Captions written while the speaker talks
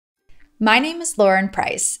My name is Lorin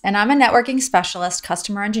Price, and I'm a networking specialist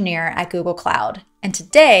customer engineer at Google Cloud. And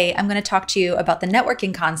today I'm going to talk to you about the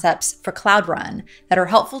networking concepts for Cloud Run that are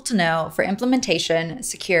helpful to know for implementation,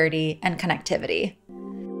 security, and connectivity.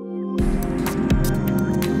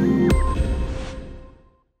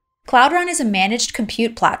 Cloud Run is a managed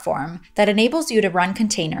compute platform that enables you to run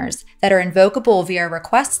containers that are invocable via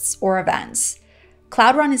requests or events.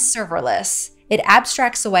 Cloud Run is serverless. It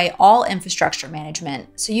abstracts away all infrastructure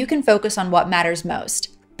management so you can focus on what matters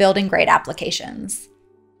most, building great applications.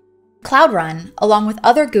 Cloud Run, along with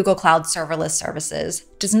other Google Cloud serverless services,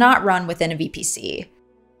 does not run within a VPC.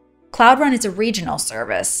 Cloud Run is a regional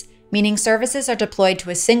service, meaning services are deployed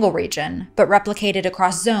to a single region, but replicated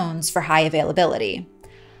across zones for high availability.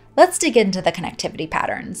 Let's dig into the connectivity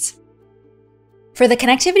patterns. For the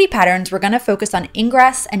connectivity patterns, we're going to focus on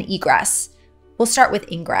Ingress and Egress. We'll start with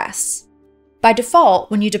Ingress. By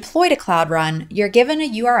default, when you deploy to Cloud Run, you're given a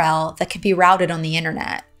URL that can be routed on the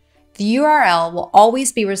internet. The URL will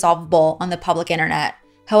always be resolvable on the public internet.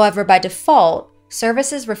 However, by default,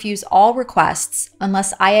 services refuse all requests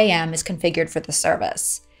unless IAM is configured for the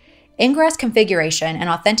service. Ingress configuration and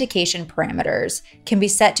authentication parameters can be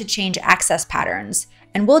set to change access patterns,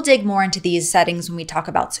 and we'll dig more into these settings when we talk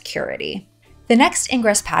about security. The next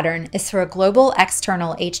Ingress pattern is through a global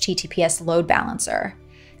external HTTPS load balancer.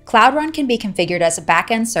 Cloud Run can be configured as a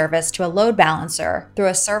backend service to a load balancer through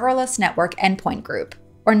a serverless network endpoint group,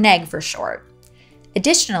 or NEG for short.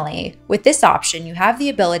 Additionally, with this option, you have the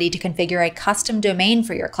ability to configure a custom domain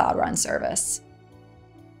for your Cloud Run service.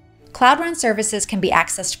 Cloud Run services can be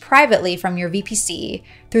accessed privately from your VPC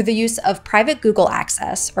through the use of Private Google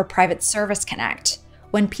Access or Private Service Connect.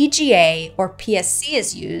 When PGA or PSC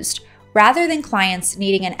is used, rather than clients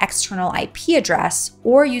needing an external IP address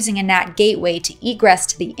or using a NAT gateway to egress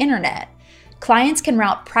to the internet, clients can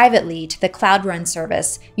route privately to the Cloud Run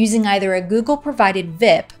service using either a Google-provided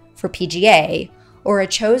VIP for PGA or a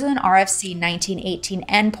chosen RFC 1918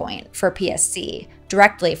 endpoint for PSC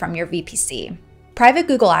directly from your VPC. Private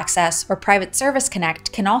Google Access or Private Service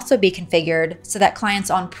Connect can also be configured so that clients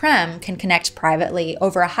on-prem can connect privately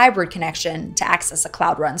over a hybrid connection to access a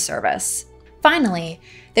Cloud Run service. Finally,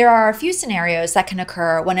 there are a few scenarios that can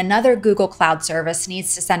occur when another Google Cloud service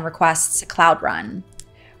needs to send requests to Cloud Run.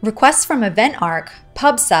 Requests from EventArc,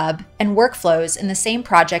 PubSub, and workflows in the same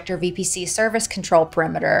project or VPC service control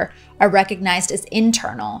perimeter are recognized as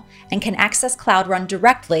internal and can access Cloud Run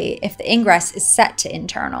directly if the ingress is set to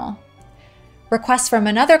internal. Requests from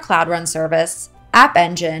another Cloud Run service, App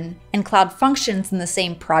Engine, and Cloud Functions in the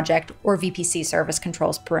same project or VPC service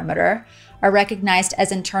controls perimeter are recognized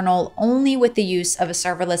as internal only with the use of a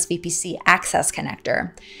serverless VPC access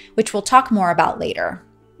connector, which we'll talk more about later.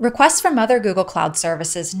 Requests from other Google Cloud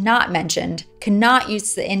services not mentioned cannot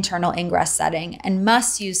use the internal ingress setting and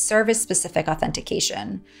must use service-specific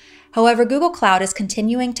authentication. However, Google Cloud is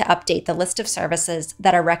continuing to update the list of services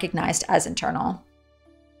that are recognized as internal.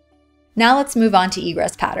 Now let's move on to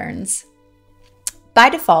egress patterns. By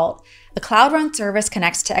default, a Cloud Run service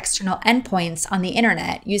connects to external endpoints on the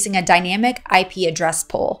internet using a dynamic IP address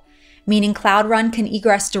pool, meaning Cloud Run can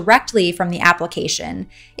egress directly from the application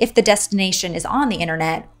if the destination is on the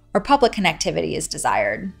internet or public connectivity is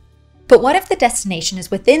desired. But what if the destination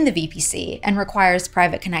is within the VPC and requires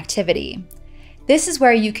private connectivity? This is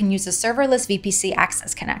where you can use a serverless VPC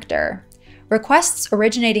access connector. Requests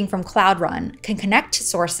originating from Cloud Run can connect to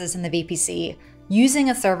sources in the VPC using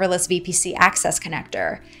a serverless VPC access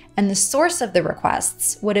connector, and the source of the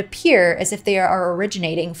requests would appear as if they are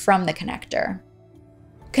originating from the connector.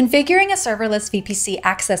 Configuring a serverless VPC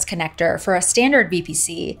access connector for a standard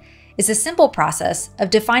VPC is a simple process of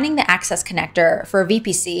defining the access connector for a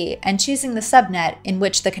VPC and choosing the subnet in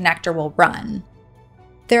which the connector will run.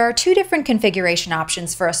 There are two different configuration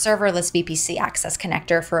options for a serverless VPC access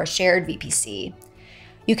connector for a shared VPC.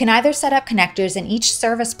 You can either set up connectors in each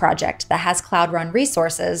service project that has Cloud Run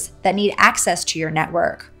resources that need access to your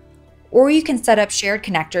network, or you can set up shared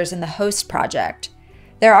connectors in the host project.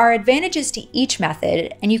 There are advantages to each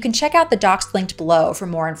method, and you can check out the docs linked below for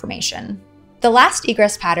more information. The last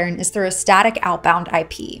egress pattern is through a static outbound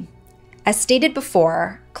IP. As stated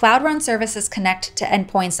before, Cloud Run services connect to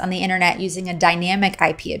endpoints on the internet using a dynamic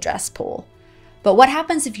IP address pool. But what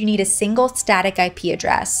happens if you need a single static IP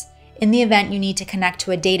address in the event you need to connect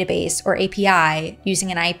to a database or API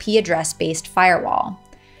using an IP address-based firewall?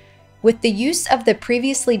 With the use of the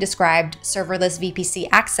previously described serverless VPC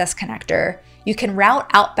access connector, you can route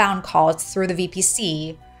outbound calls through the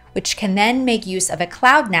VPC, which can then make use of a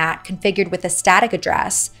Cloud NAT configured with a static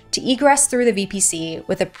address to egress through the VPC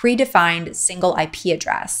with a predefined single IP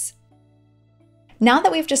address. Now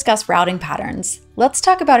that we've discussed routing patterns, let's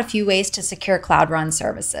talk about a few ways to secure Cloud Run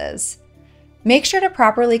services. Make sure to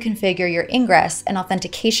properly configure your Ingress and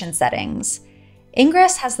authentication settings.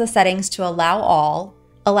 Ingress has the settings to allow all,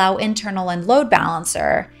 allow internal and load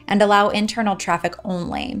balancer, and allow internal traffic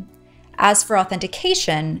only. As for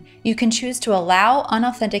authentication, you can choose to allow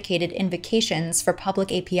unauthenticated invocations for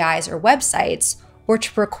public APIs or websites, or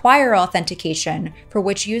to require authentication for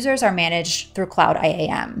which users are managed through Cloud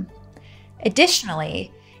IAM.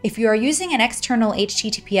 Additionally, if you are using an external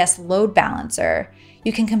HTTPS load balancer,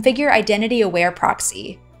 you can configure Identity-Aware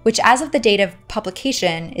Proxy, which as of the date of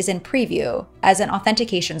publication is in preview as an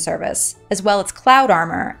authentication service, as well as Cloud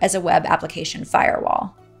Armor as a web application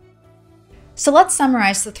firewall. So let's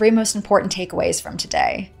summarize the 3 most important takeaways from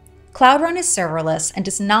today. Cloud Run is serverless and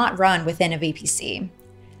does not run within a VPC.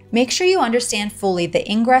 Make sure you understand fully the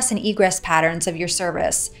Ingress and Egress patterns of your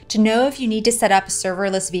service to know if you need to set up a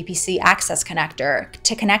serverless VPC access connector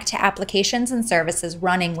to connect to applications and services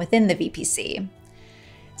running within the VPC.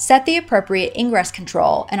 Set the appropriate Ingress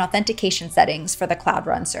control and authentication settings for the Cloud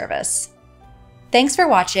Run service. Thanks for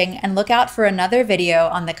watching, and look out for another video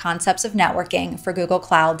on the concepts of networking for Google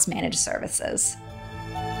Cloud's managed services.